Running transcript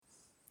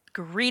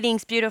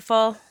Greetings,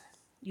 beautiful.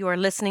 You are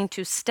listening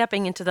to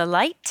Stepping into the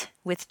Light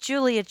with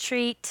Julia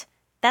Treat.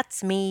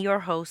 That's me,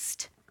 your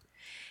host.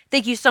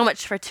 Thank you so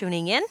much for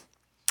tuning in.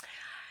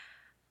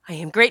 I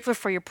am grateful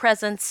for your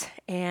presence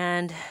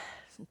and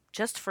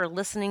just for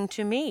listening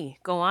to me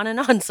go on and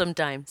on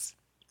sometimes.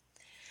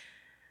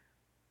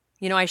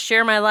 I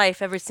share my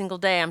life every single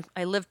day.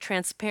 I live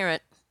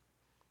transparent.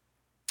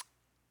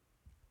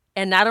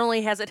 And not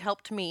only has it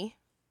helped me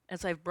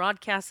as I've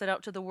broadcast it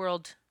out to the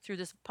world through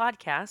this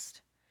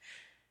podcast,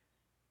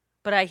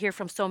 but I hear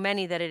from so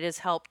many that it has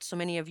helped so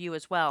many of you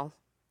as well.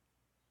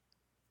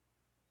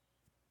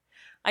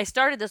 I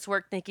started this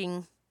work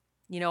thinking,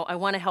 I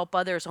want to help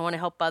others. I want to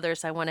help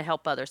others. I want to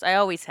help others. I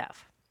always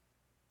have.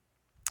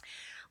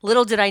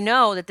 Little did I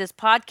know that this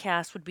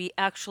podcast would be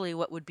actually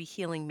what would be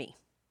healing me.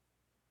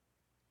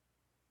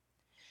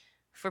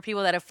 For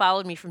people that have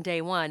followed me from day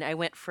one, I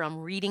went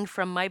from reading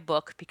from my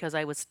book because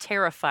I was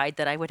terrified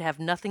that I would have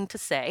nothing to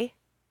say,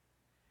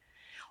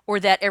 or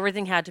that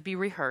everything had to be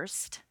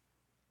rehearsed,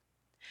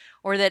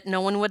 or that no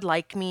one would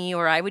like me,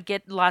 or I would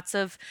get lots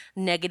of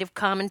negative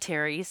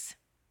commentaries.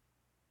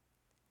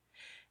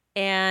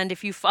 And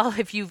if you follow,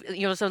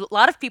 there's a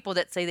lot of people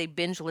that say they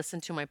binge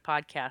listen to my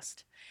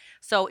podcast.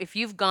 So if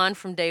you've gone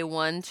from day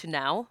one to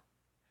now,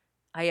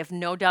 I have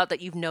no doubt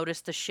that you've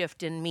noticed the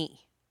shift in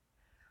me.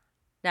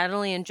 Not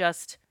only in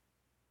just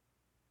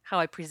how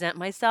I present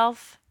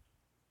myself,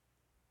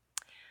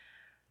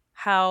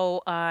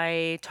 how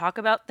I talk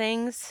about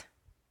things,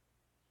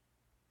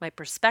 my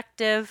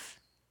perspective,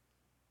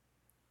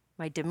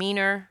 my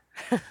demeanor,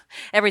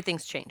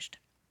 everything's changed.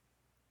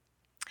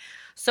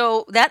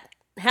 So that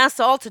has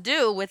all to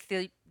do with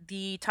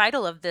the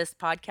title of this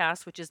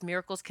podcast, which is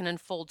Miracles Can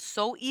Unfold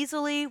So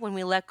Easily When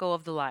We Let Go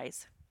of the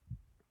Lies.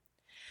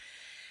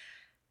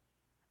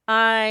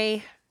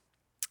 I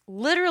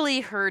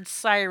literally heard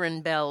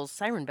siren bells.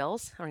 I don't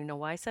even know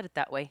why I said it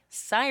that way.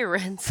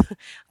 Sirens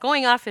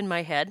going off in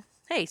my head.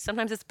 Hey,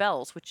 sometimes it's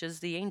bells, which is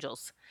the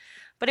angels.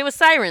 But it was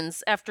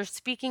sirens after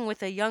speaking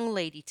with a young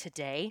lady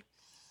today.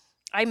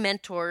 I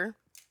mentor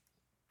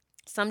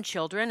some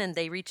children and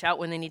they reach out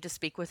when they need to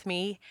speak with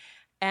me.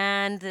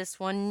 And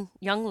this one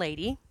young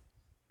lady,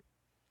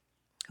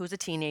 who's a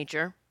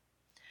teenager,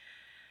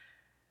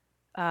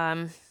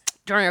 during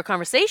our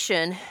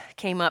conversation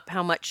came up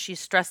how much she's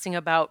stressing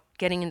about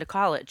getting into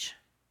college.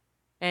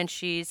 And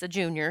she's a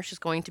junior. She's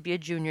going to be a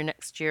junior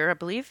next year, I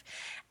believe.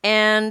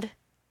 And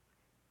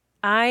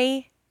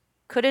I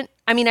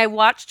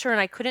watched her and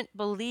I couldn't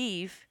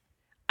believe.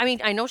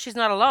 I know she's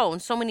not alone.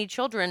 So many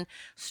children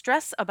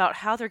stress about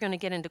how they're going to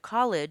get into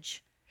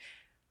college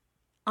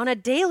on a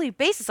daily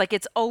basis. Like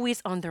it's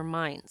always on their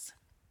minds.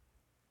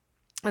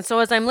 And so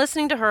as I'm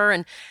listening to her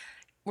and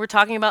we're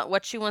talking about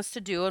what she wants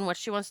to do and what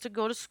she wants to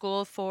go to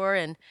school for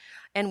and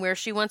where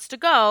she wants to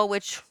go,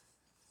 which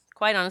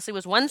quite honestly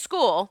was one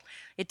school.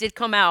 It did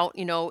come out,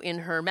 in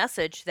her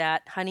message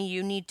that, honey,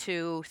 you need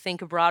to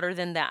think broader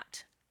than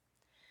that.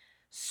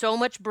 So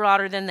much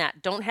broader than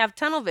that. Don't have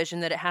tunnel vision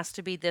that it has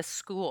to be this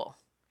school.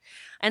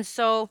 And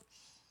so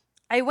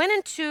I went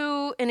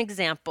into an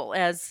example,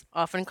 as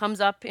often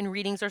comes up in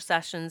readings or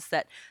sessions,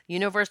 that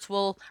universe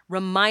will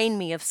remind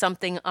me of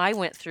something I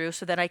went through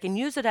so that I can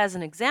use it as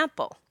an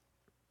example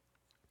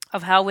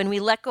of how when we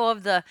let go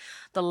of the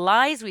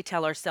lies we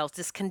tell ourselves,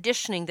 this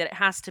conditioning that it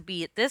has to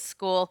be at this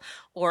school,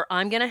 or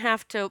I'm going to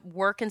have to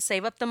work and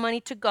save up the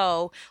money to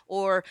go,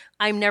 or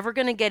I'm never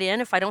going to get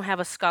in if I don't have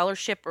a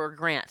scholarship or a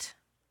grant.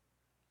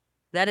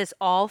 That is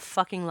all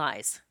fucking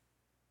lies.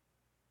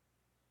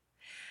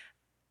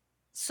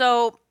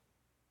 So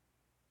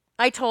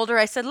I told her,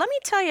 I said, let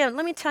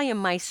me tell you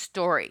my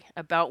story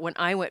about when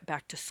I went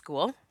back to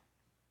school.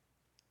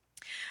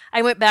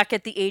 I went back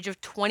at the age of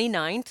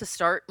 29 to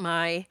start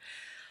my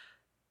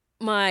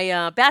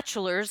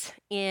bachelor's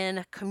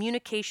in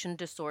communication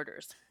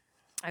disorders.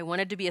 I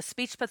wanted to be a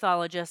speech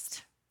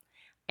pathologist,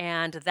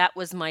 and that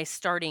was my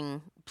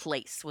starting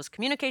place, was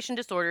communication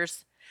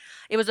disorders.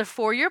 It was a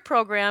 4-year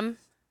program,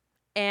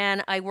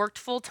 and I worked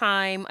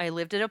full-time. I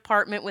lived in an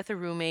apartment with a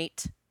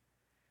roommate,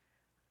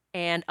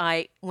 and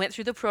I went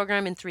through the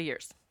program in 3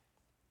 years.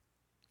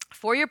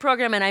 4-year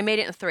program, and I made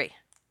it in 3.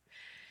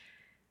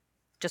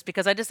 Just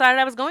because I decided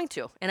I was going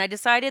to. And I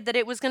decided that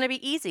it was going to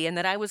be easy and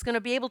that I was going to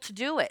be able to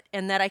do it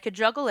and that I could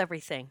juggle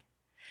everything.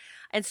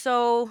 And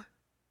so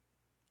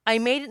I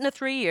made it in the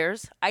 3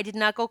 years. I did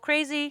not go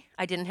crazy.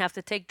 I didn't have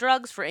to take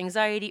drugs for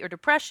anxiety or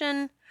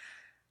depression.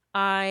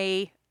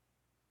 I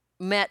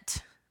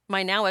met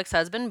my now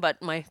ex-husband,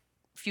 but my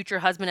future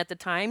husband at the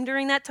time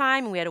during that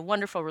time. And we had a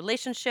wonderful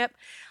relationship.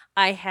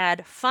 I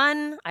had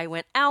fun. I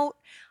went out.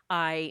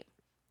 I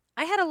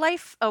had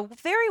a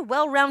very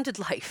well-rounded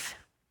life.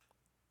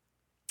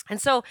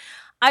 And so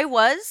I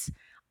was,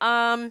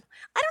 I don't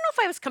know if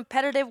I was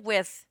competitive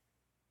with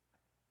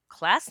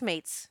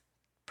classmates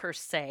per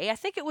se. I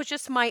think it was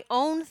just my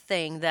own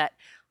thing that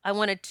I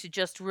wanted to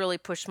just really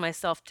push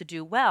myself to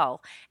do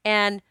well.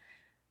 And,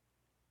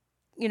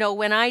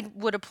 when I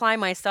would apply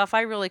myself,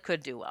 I really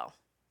could do well.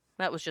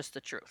 That was just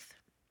the truth.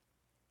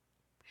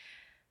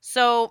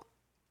 So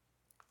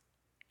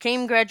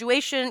came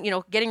graduation,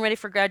 getting ready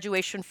for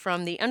graduation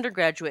from the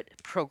undergraduate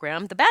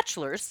program, the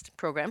bachelor's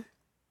program.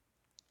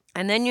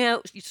 And then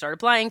you start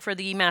applying for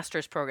the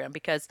master's program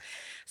because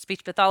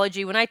speech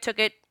pathology, when I took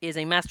it, is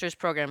a master's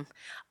program.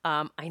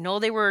 I know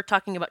they were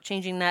talking about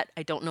changing that.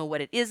 I don't know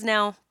what it is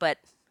now, but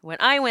when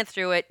I went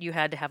through it, you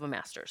had to have a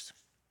master's.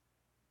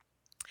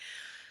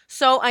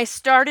 So I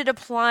started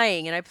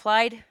applying, and I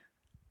applied,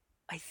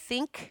 I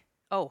think,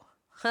 oh,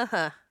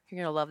 haha, you're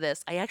going to love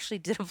this. I actually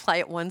did apply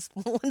at one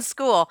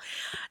school.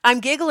 I'm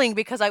giggling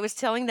because I was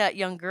telling that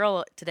young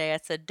girl today, I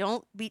said,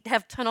 don't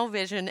have tunnel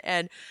vision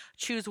and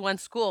choose one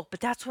school. But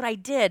that's what I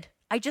did.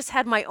 I just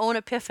had my own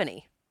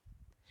epiphany.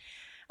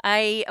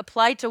 I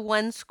applied to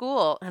one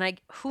school,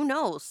 and who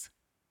knows?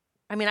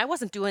 I mean, I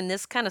wasn't doing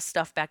this kind of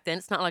stuff back then.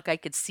 It's not like I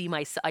could see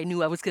I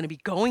knew I was going to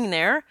be going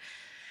there.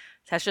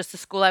 That's just the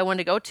school I wanted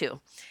to go to.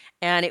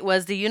 And it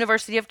was the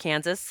University of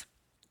Kansas.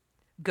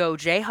 Go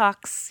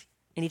Jayhawks.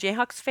 Any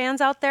Jayhawks fans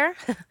out there?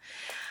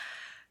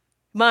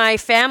 My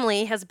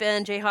family has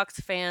been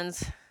Jayhawks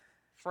fans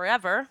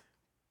forever.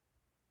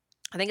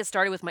 I think it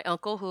started with my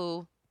uncle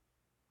who,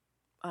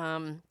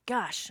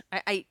 gosh,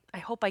 I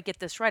hope I get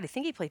this right. I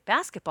think he played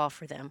basketball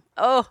for them.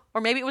 Oh,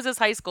 or maybe it was his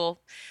high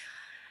school.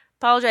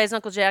 Apologize,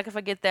 Uncle Jack, if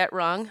I get that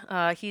wrong.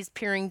 He's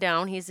peering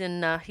down.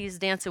 He's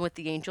dancing with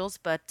the angels,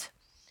 but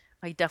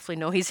I definitely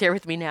know he's here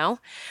with me now.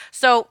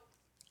 So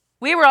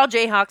we were all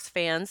Jayhawks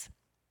fans.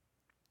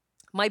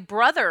 My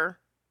brother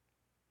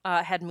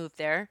had moved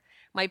there.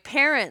 My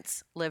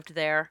parents lived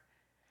there.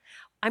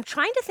 I'm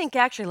trying to think,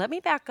 actually, let me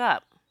back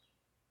up.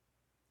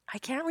 I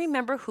can't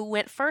remember who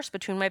went first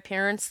between my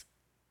parents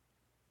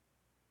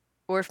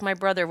or if my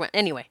brother went.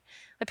 Anyway,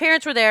 my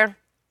parents were there.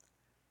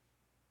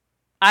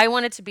 I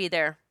wanted to be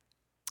there.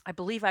 I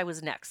believe I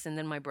was next, and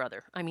then my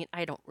brother. I mean,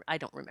 I don't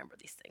remember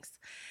these things.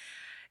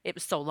 It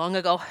was so long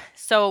ago.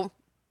 So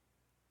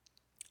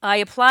I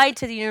applied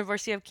to the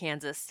University of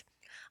Kansas.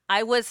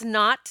 I was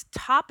not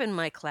top in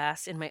my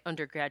class in my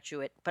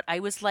undergraduate, but I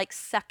was like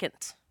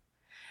second.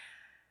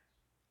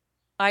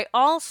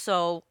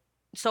 So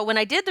when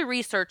I did the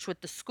research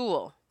with the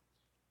school,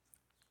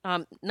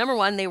 number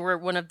one, they were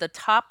one of the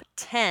top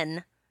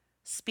 10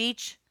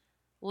 speech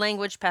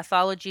language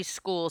pathology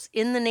schools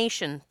in the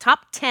nation,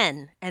 top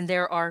 10, and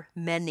there are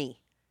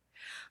many.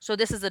 So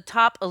this is a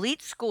top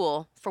elite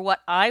school for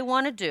what I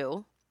want to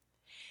do.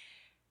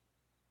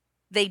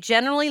 They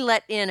generally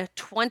let in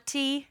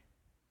 20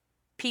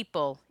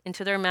 people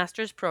into their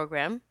master's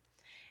program.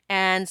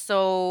 And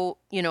so,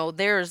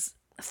 there's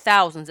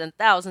thousands and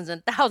thousands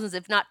and thousands,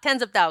 if not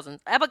tens of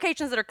thousands,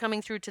 applications that are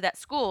coming through to that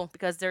school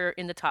because they're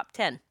in the top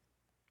 10.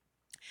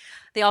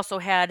 They also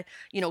had,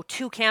 2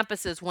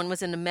 campuses. One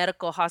was in the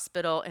medical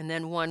hospital, and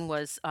then one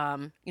was,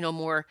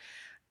 more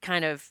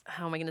kind of,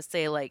 how am I going to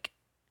say, like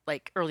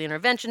early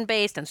intervention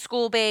based and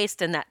school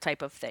based and that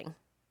type of thing.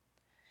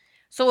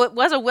 So it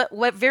was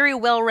a very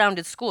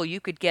well-rounded school. You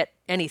could get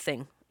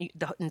anything.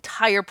 The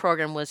entire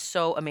program was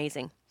so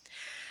amazing.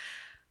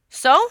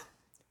 So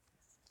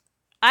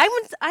I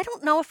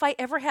don't know if I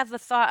ever had the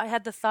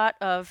thought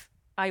of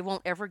I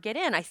won't ever get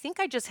in. I think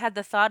I just had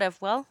the thought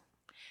of, well,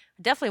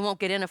 I definitely won't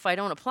get in if I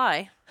don't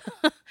apply.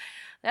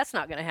 That's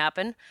not going to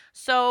happen.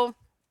 So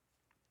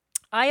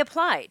I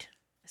applied.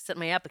 I sent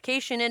my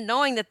application in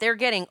knowing that they're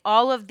getting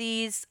all of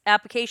these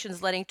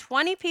applications, letting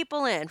 20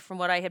 people in from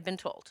what I had been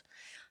told.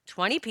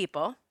 20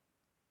 people.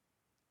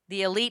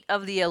 The elite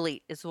of the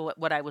elite is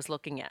what I was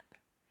looking at.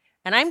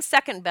 And I'm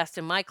second best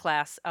in my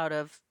class out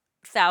of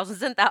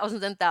thousands and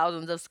thousands and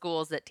thousands of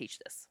schools that teach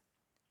this.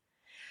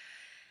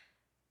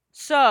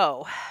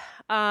 So,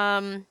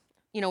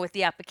 with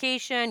the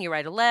application, you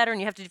write a letter and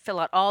you have to fill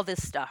out all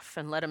this stuff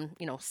and let them,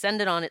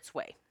 send it on its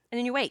way. And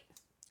then you wait.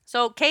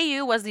 So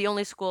KU was the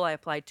only school I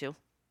applied to.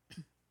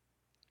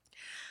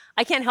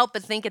 I can't help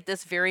but think at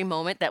this very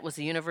moment that was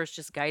the universe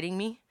just guiding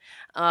me.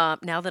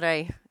 Now that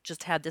I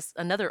just had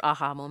another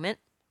aha moment.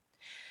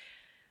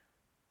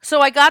 So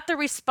I got the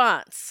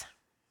response.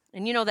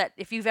 And you know that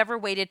if you've ever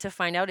waited to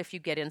find out if you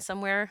get in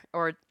somewhere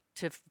or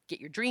to get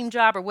your dream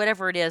job or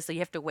whatever it is that you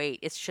have to wait,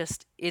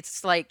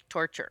 it's like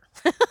torture.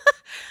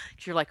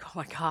 You're like, oh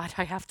my God,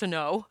 I have to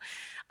know.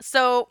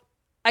 So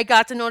I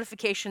got the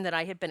notification that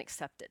I had been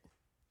accepted.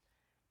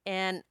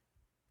 And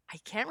I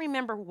can't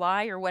remember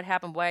why or what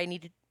happened, why I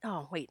needed,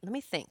 oh, wait, let me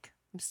think.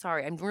 I'm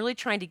sorry. I'm really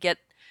trying to get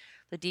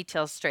the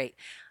details straight.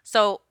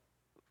 So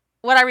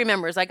what I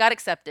remember is I got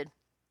accepted.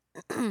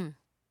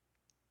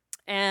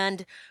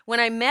 And when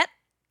I met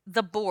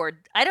the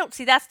board,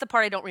 that's the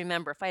part I don't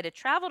remember. If I had to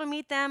travel to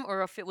meet them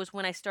or if it was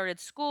when I started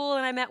school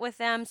and I met with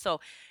them.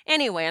 So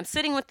anyway, I'm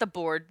sitting with the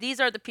board.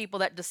 These are the people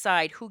that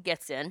decide who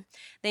gets in.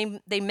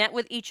 They met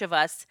with each of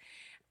us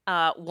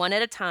one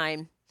at a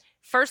time.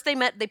 First they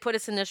put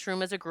us in this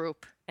room as a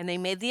group and they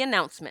made the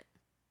announcement.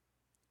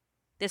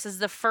 This is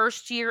the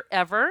first year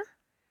ever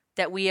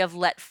that we have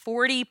let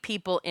 40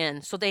 people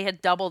in. So they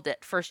had doubled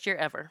it, first year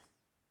ever.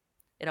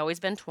 It always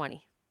been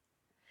 20.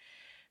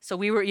 So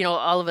we were,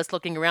 all of us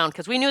looking around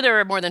because we knew there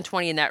were more than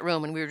 20 in that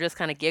room and we were just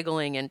kind of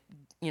giggling and,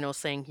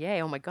 saying,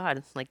 yay, oh my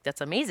God, like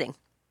that's amazing.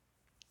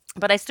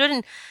 But I stood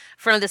in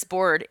front of this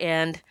board,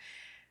 and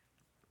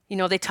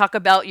they talk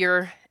about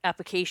your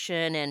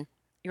application and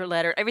your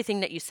letter, everything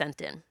that you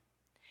sent in.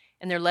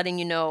 And they're letting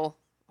you know,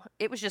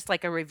 it was just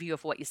like a review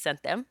of what you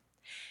sent them.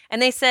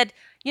 And they said,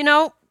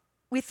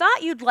 we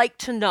thought you'd like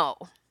to know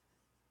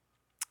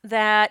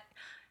that,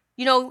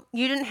 you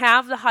didn't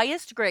have the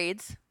highest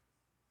grades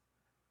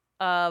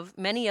of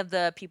many of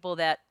the people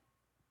that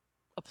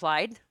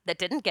applied that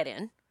didn't get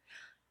in.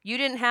 You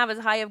didn't have as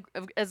high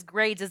as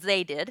grades as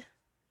they did.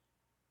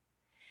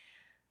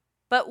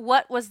 But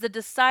what was the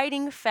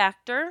deciding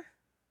factor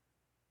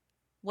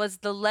was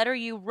the letter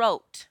you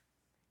wrote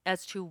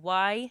as to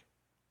why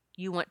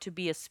you want to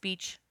be a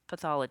speech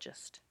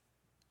pathologist.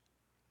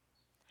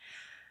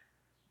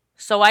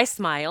 So I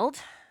smiled,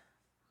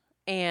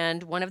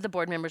 and one of the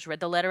board members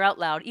read the letter out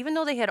loud, even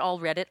though they had all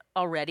read it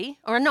already.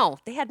 Or no,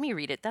 they had me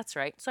read it, that's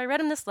right. So I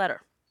read him this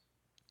letter.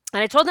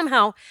 And I told them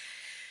how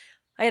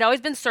I had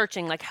always been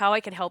searching, like how I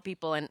could help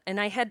people, and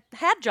I had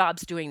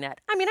jobs doing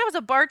that. I mean, I was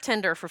a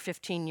bartender for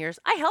 15 years.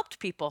 I helped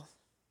people.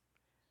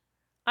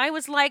 I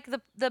was like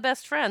the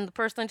best friend, the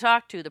person they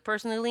talked to, the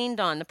person they leaned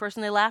on, the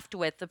person they laughed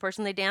with, the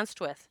person they danced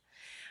with.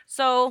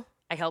 So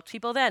I helped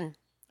people then.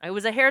 I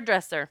was a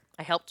hairdresser.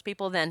 I helped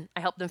people then.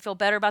 I helped them feel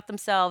better about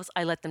themselves.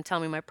 I let them tell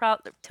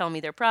me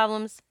their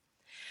problems.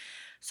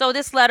 So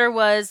this letter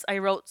was, I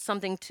wrote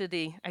something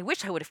I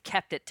wish I would have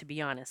kept it, to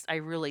be honest. I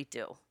really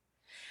do.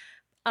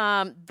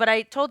 But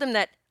I told them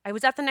that I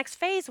was at the next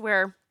phase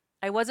where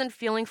I wasn't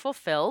feeling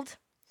fulfilled,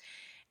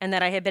 and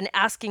that I had been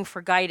asking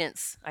for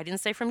guidance. I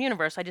didn't say from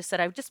universe. I just said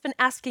I've just been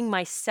asking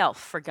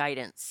myself for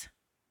guidance.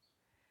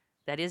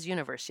 That is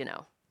universe,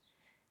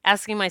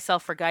 Asking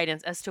myself for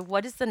guidance as to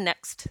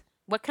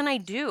what can I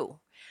do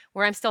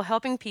where I'm still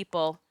helping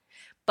people,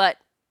 but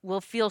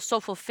will feel so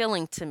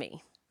fulfilling to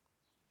me.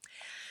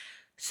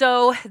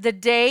 So the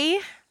day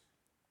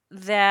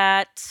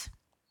that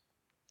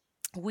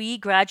we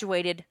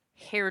graduated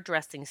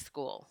hairdressing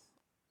school,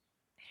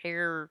 I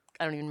don't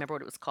even remember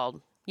what it was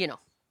called,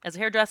 as a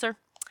hairdresser,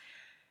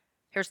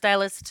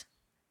 hairstylist,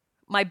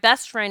 my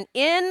best friend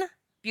in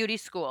beauty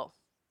school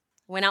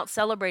went out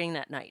celebrating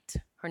that night.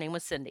 Her name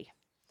was Cindy.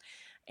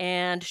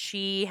 And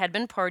she had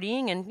been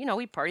partying, and,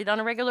 we partied on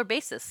a regular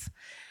basis.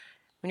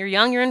 When you're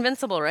young, you're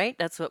invincible, right?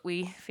 That's what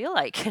we feel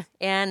like.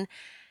 And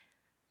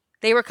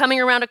they were coming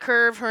around a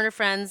curve, her and her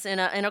friends, in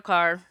a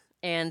car,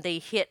 and they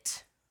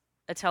hit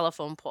a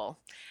telephone pole.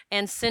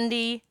 And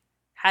Cindy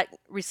had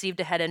received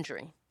a head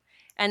injury.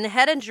 And the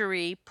head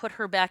injury put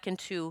her back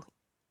into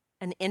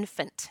an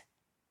infant.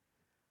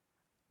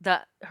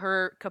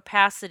 Her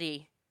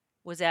capacity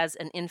was as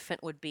an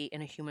infant would be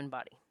in a human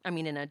body.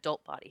 In an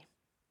adult body.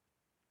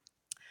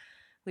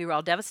 We were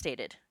all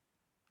devastated.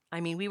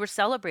 We were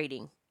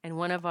celebrating, and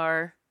one of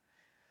our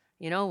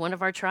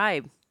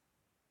tribe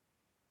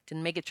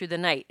didn't make it through the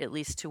night, at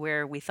least to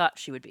where we thought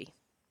she would be.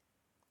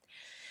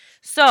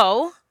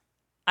 So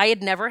I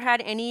had never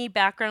had any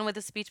background with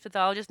a speech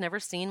pathologist, never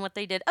seen what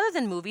they did other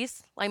than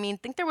movies. I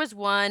think there was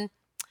one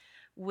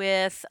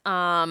with,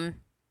 oh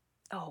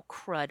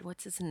crud,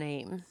 what's his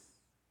name?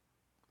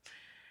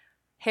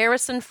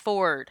 Harrison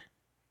Ford.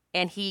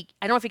 And I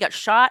don't know if he got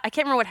shot. I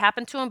can't remember what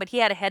happened to him, but he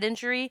had a head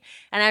injury.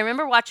 And I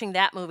remember watching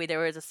that movie. There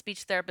was a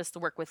speech therapist to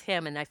work with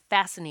him, and that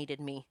fascinated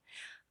me.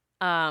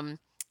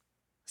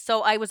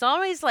 So I was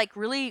always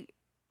really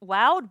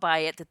wowed by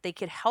it, that they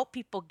could help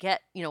people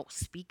get,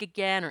 speak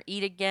again, or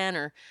eat again,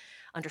 or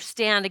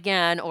understand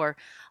again, or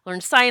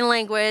learn sign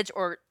language,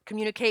 or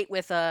communicate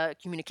with a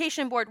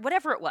communication board,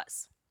 whatever it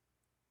was.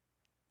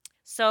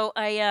 So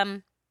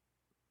I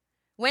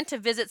went to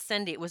visit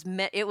Cindy.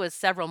 It was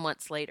several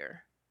months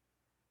later.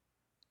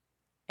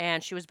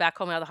 And she was back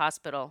home out of the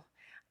hospital.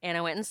 And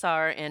I went and saw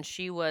her, and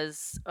she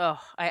was,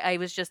 I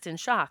was just in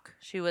shock.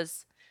 She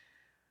was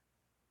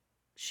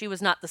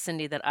not the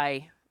Cindy that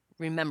I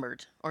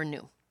remembered or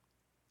knew.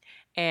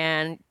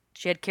 And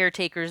she had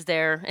caretakers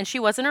there, and she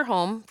was in her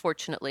home,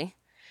 fortunately.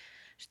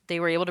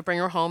 They were able to bring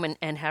her home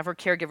and have her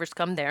caregivers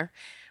come there.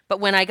 But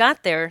when I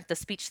got there, the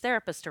speech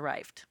therapist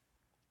arrived.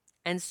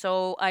 And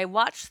so I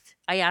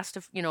asked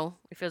if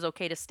it was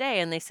okay to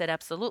stay, and they said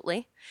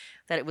absolutely,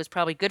 that it was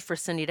probably good for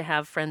Cindy to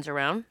have friends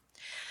around.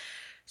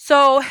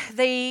 So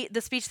the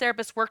speech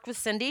therapist worked with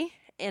Cindy,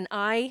 and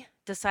I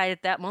decided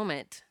at that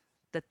moment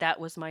that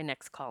was my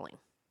next calling.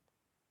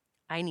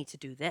 I need to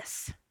do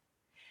this.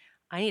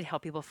 I need to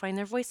help people find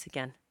their voice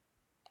again.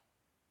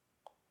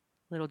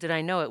 Little did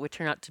I know it would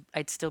turn out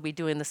I'd still be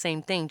doing the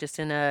same thing, just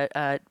in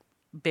a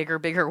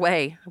bigger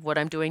way of what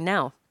I'm doing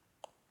now.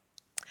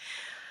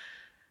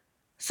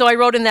 So I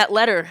wrote in that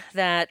letter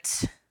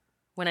that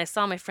when I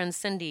saw my friend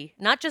Cindy,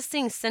 not just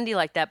seeing Cindy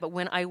like that, but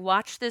when I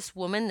watched this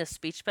woman, the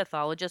speech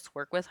pathologist,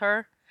 work with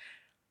her,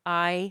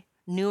 I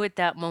knew at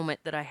that moment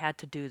that I had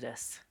to do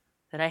this,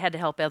 that I had to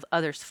help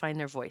others find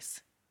their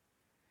voice.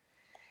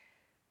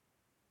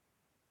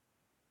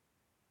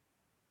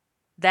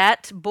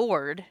 That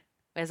board,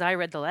 as I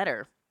read the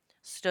letter,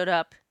 stood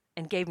up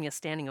and gave me a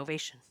standing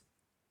ovation.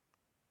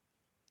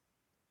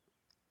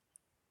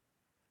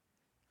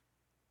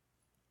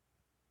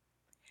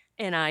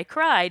 And I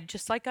cried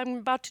just like I'm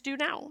about to do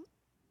now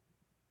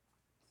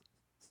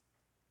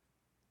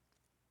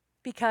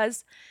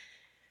because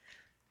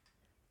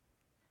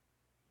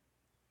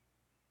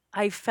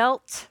I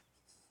felt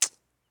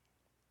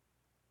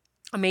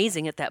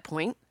amazing at that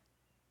point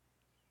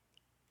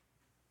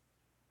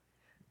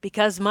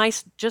because my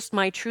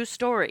true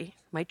story,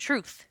 my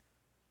truth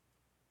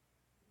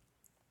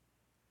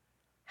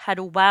had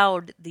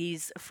wowed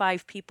these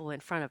 5 people in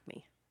front of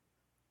me.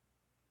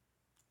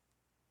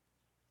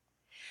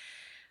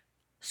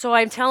 So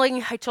I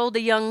told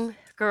the young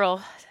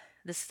girl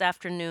this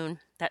afternoon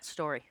that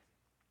story.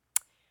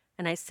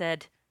 And I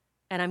said,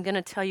 and I'm going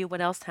to tell you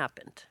what else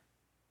happened.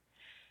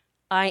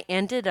 I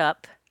ended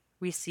up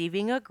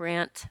receiving a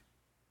grant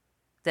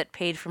that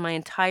paid for my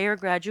entire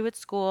graduate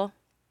school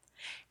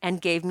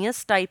and gave me a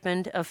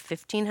stipend of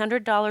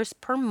 $1,500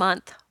 per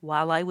month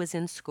while I was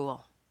in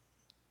school.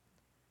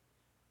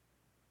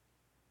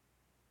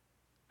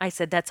 I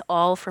said, that's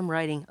all from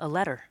writing a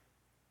letter.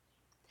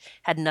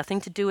 Had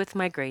nothing to do with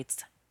my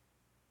grades.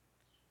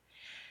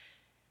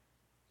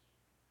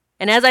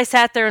 And as I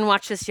sat there and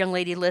watched this young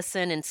lady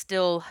listen, and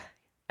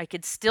I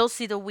could still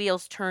see the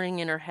wheels turning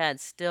in her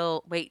head.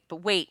 Still,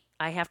 wait,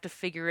 I have to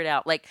figure it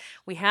out. Like,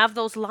 we have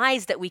those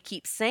lies that we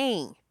keep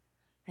saying,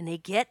 and they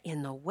get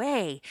in the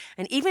way.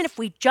 And even if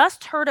we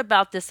just heard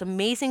about this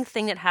amazing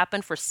thing that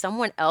happened for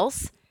someone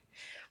else,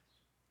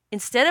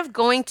 instead of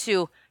going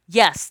to,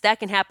 yes, that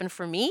can happen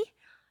for me,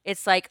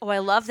 it's like, oh, I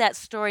love that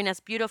story and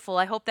that's beautiful.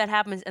 I hope that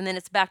happens. And then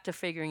it's back to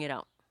figuring it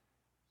out.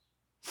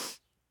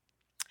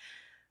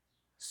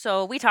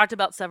 So we talked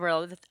about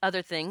several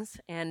other things.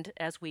 And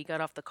as we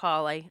got off the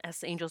call, I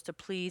asked the angels to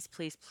please,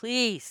 please,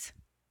 please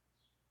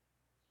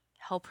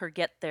help her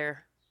get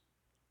there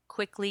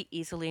quickly,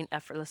 easily, and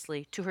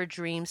effortlessly to her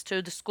dreams,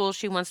 to the school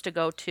she wants to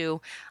go to,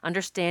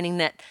 understanding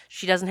that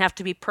she doesn't have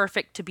to be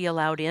perfect to be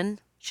allowed in.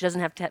 She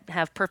doesn't have to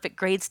have perfect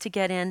grades to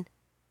get in.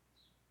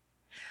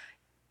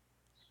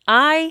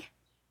 I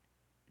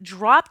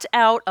dropped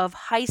out of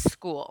high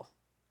school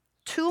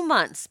 2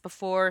 months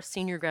before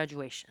senior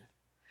graduation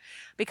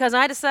because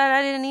I decided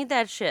I didn't need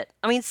that shit.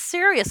 I mean,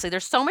 seriously,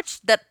 there's so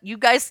much that you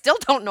guys still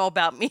don't know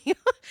about me.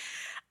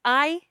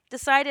 I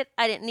decided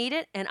I didn't need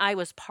it, and I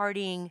was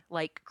partying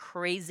like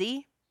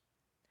crazy.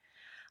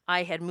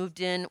 I had moved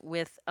in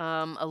with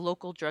a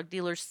local drug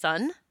dealer's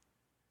son,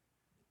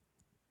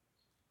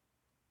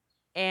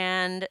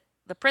 and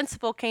the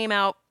principal came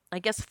out, I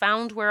guess,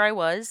 found where I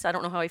was. I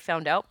don't know how he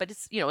found out, but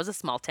it was a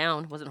small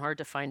town. It wasn't hard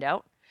to find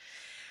out.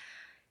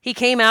 He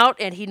came out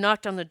and he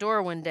knocked on the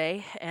door one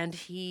day and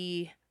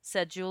he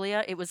said,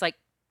 Julia, it was like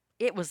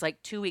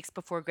 2 weeks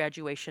before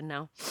graduation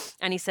now.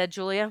 And he said,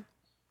 Julia,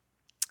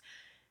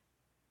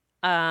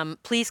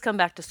 please come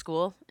back to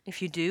school.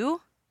 If you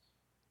do,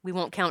 we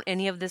won't count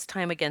any of this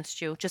time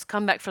against you. Just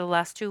come back for the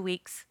last 2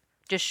 weeks.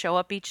 Just show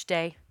up each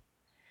day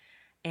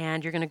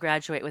and you're going to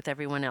graduate with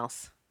everyone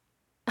else.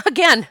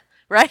 Again,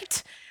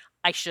 right?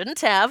 I shouldn't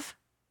have,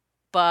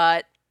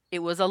 but it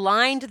was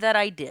aligned that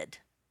I did.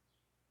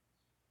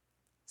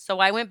 So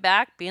I went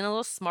back, being a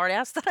little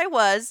smartass that I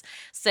was,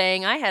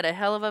 saying I had a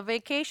hell of a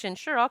vacation.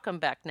 Sure, I'll come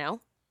back now.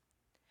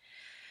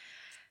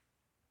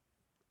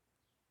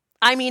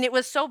 I mean, it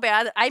was so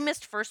bad. I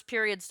missed first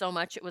period so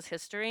much. It was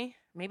history.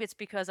 Maybe it's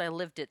because I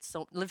lived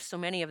so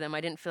many of them.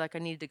 I didn't feel like I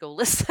needed to go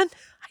listen.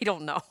 I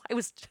don't know.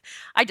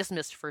 I just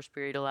missed first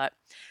period a lot.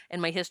 And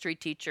my history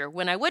teacher,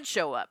 when I would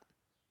show up,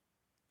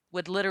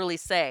 would literally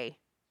say,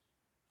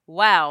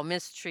 wow,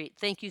 Miss Treat,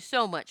 thank you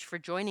so much for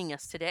joining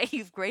us today.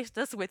 You've graced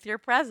us with your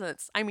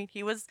presence. I mean,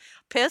 he was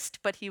pissed,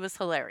 but he was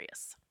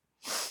hilarious.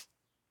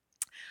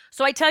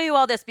 So I tell you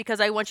all this because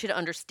I want you to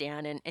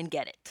understand and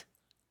get it.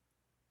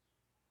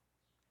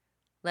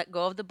 Let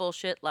go of the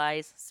bullshit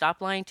lies. Stop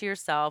lying to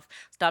yourself.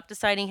 Stop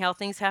deciding how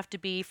things have to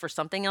be for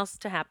something else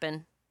to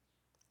happen.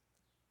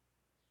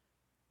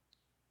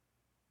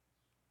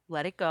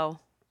 Let it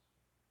go.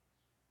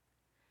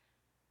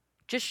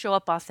 Just show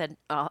up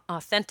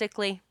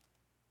authentically.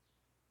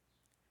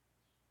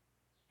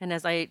 And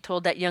as I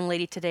told that young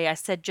lady today, I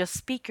said, just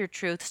speak your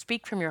truth.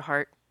 Speak from your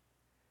heart.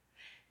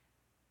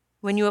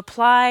 When you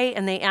apply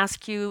and they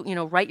ask you,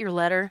 write your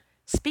letter,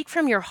 speak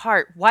from your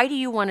heart. Why do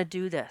you want to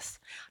do this?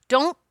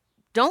 Don't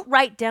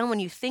write down when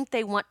you think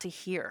they want to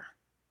hear.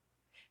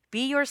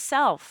 Be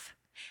yourself.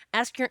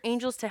 Ask your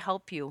angels to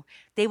help you.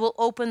 They will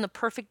open the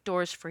perfect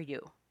doors for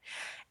you.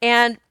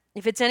 And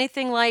if it's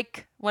anything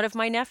like one of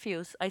my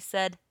nephews, I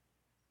said,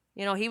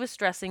 he was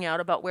stressing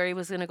out about where he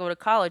was going to go to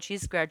college.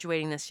 He's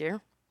graduating this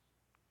year.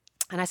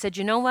 And I said,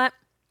 you know what?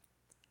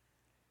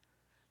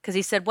 Because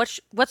he said,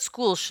 what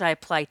schools should I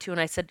apply to? And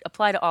I said,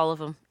 apply to all of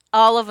them.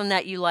 All of them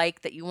that you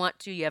like, that you want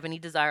to, you have any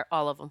desire,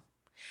 all of them.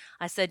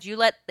 I said, you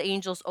let the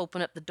angels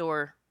open up the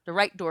door, the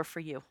right door for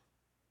you.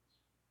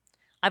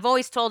 I've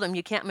always told him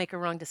you can't make a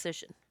wrong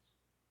decision.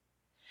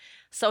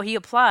 So he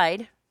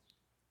applied,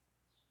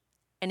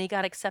 and he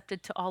got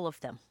accepted to all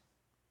of them.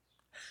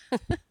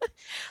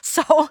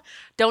 So,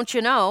 don't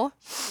you know,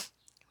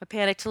 my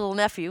panicked little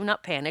nephew,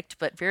 not panicked,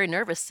 but very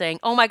nervous, saying,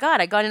 oh my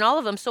God, I got in all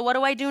of them, so what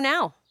do I do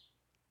now?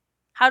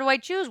 How do I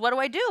choose? What do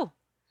I do?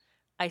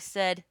 I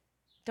said,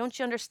 don't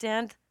you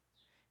understand?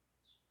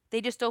 They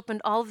just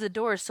opened all of the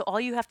doors, so all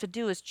you have to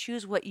do is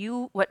choose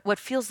what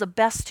feels the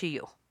best to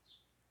you.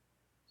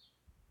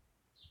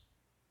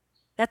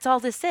 That's all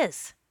this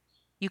is.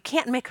 You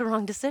can't make a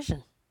wrong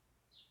decision.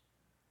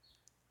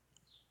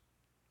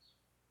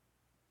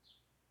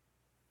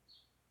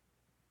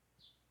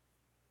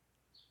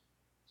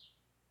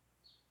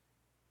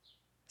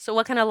 So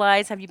what kind of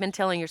lies have you been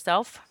telling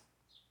yourself?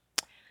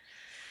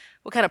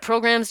 What kind of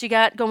programs you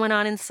got going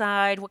on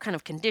inside? What kind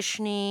of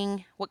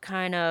conditioning? What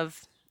kind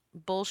of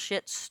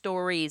bullshit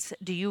stories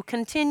do you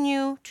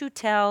continue to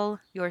tell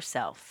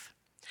yourself?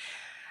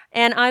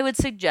 And I would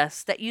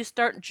suggest that you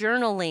start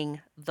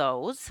journaling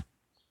those,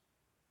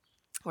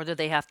 whether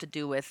they have to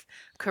do with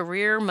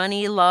career,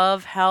 money,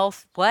 love,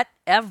 health,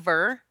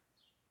 whatever.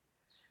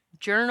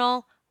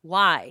 Journal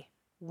why.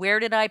 Where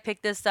did I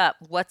pick this up?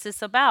 What's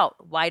this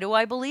about? Why do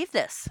I believe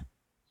this?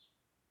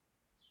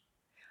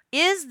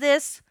 Is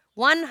this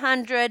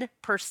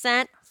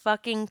 100%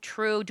 fucking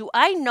true? Do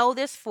I know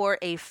this for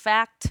a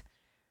fact?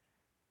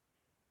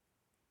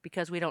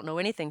 Because we don't know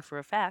anything for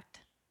a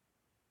fact.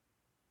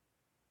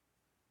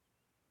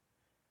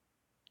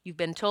 You've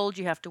been told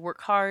you have to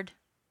work hard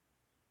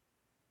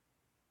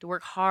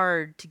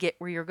to get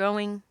where you're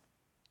going.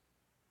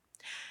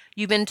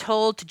 You've been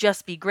told to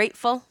just be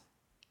grateful,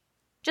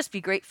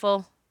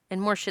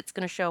 and more shit's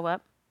going to show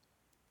up.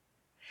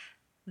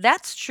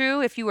 That's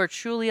true if you are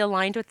truly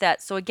aligned with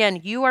that. So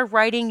again, you are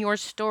writing your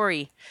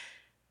story.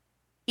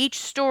 Each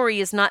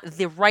story is not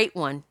the right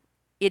one.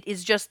 It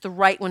is just the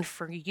right one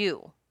for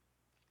you.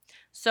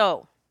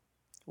 So,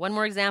 one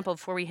more example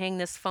before we hang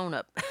this phone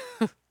up.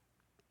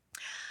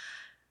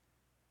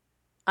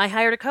 I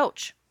hired a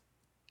coach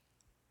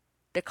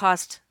that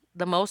cost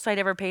the most I'd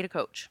ever paid a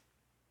coach.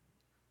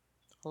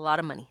 A lot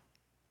of money.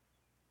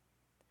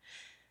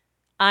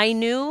 I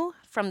knew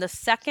from the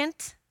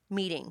second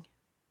meeting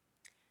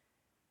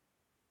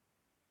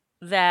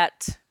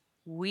that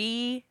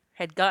we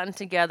had gotten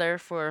together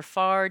for a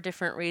far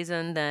different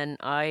reason than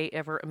I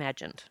ever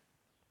imagined.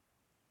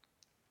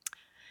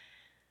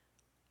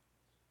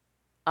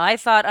 I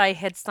thought I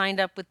had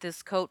signed up with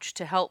this coach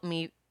to help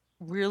me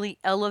really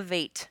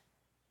elevate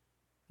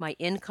my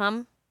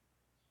income.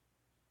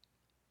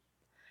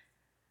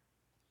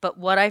 But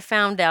what I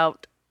found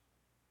out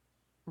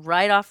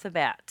right off the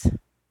bat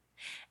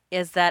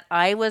is that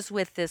I was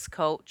with this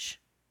coach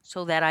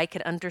so that I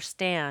could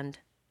understand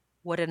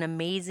what an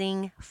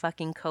amazing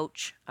fucking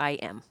coach I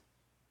am.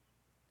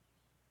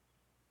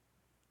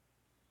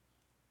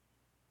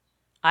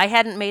 I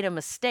hadn't made a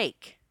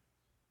mistake,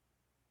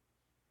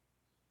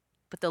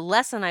 but the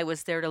lesson I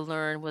was there to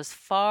learn was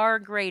far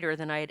greater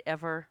than I had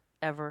ever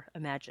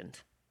imagined.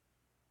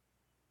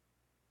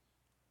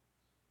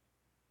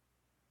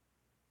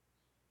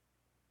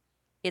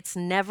 It's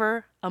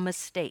never a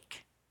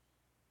mistake.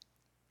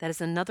 That is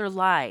another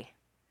lie.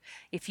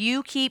 If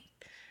you keep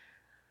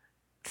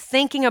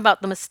thinking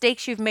about the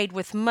mistakes you've made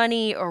with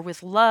money or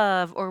with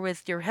love or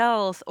with your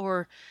health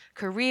or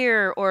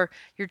career or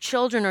your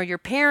children or your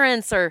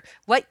parents or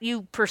what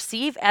you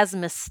perceive as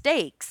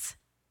mistakes,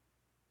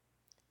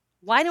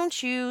 why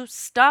don't you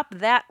stop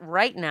that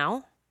right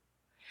now?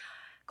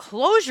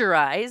 Close your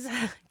eyes,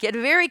 get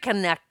very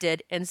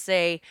connected, and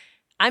say,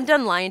 I'm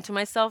done lying to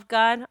myself,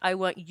 God. I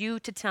want you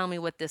to tell me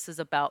what this is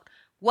about.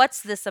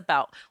 What's this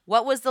about?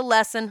 What was the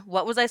lesson?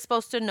 What was I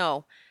supposed to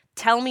know?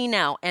 Tell me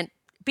now. And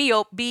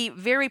be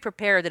very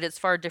prepared that it's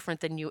far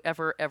different than you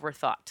ever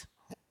thought.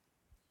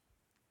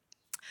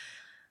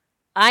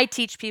 I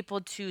teach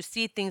people to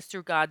see things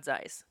through God's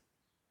eyes.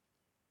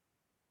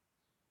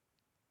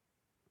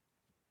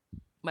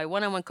 My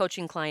one-on-one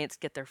coaching clients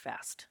get there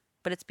fast,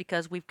 but it's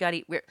because we've got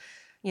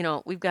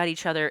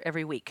each other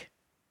every week.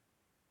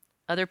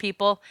 Other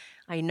people,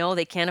 I know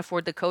they can't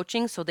afford the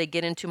coaching, so they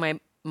get into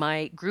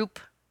my group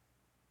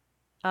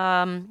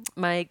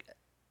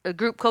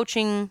group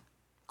coaching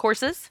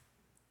courses.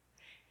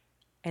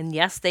 And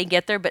yes, they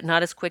get there, but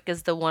not as quick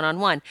as the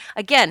one-on-one.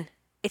 Again,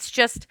 it's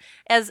just,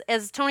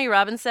 as Tony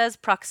Robbins says,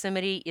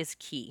 proximity is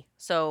key.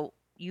 So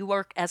you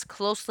work as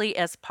closely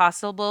as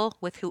possible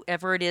with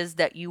whoever it is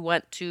that you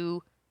want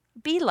to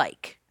be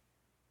like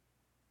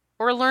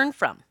or learn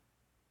from.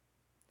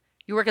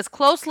 You work as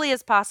closely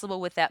as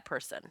possible with that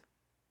person.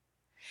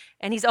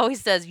 And he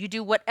always says, you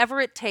do whatever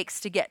it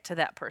takes to get to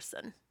that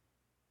person.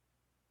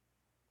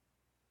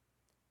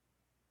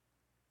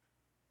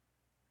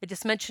 I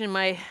just mentioned in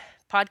my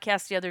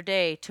podcast the other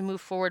day to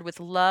move forward with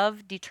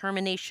love,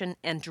 determination,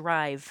 and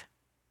drive.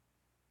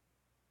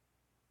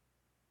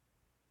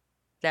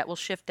 That will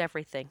shift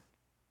everything.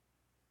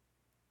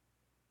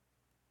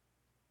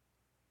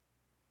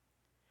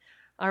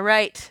 All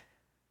right.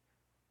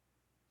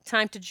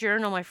 Time to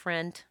journal, my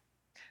friend.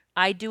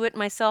 I do it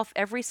myself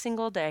every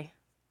single day.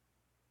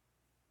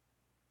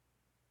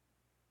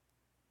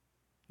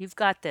 You've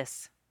got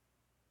this.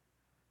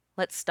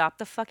 Let's stop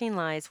the fucking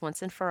lies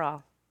once and for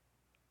all.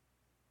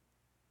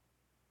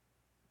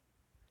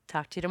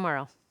 Talk to you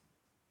tomorrow.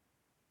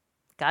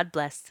 God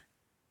bless.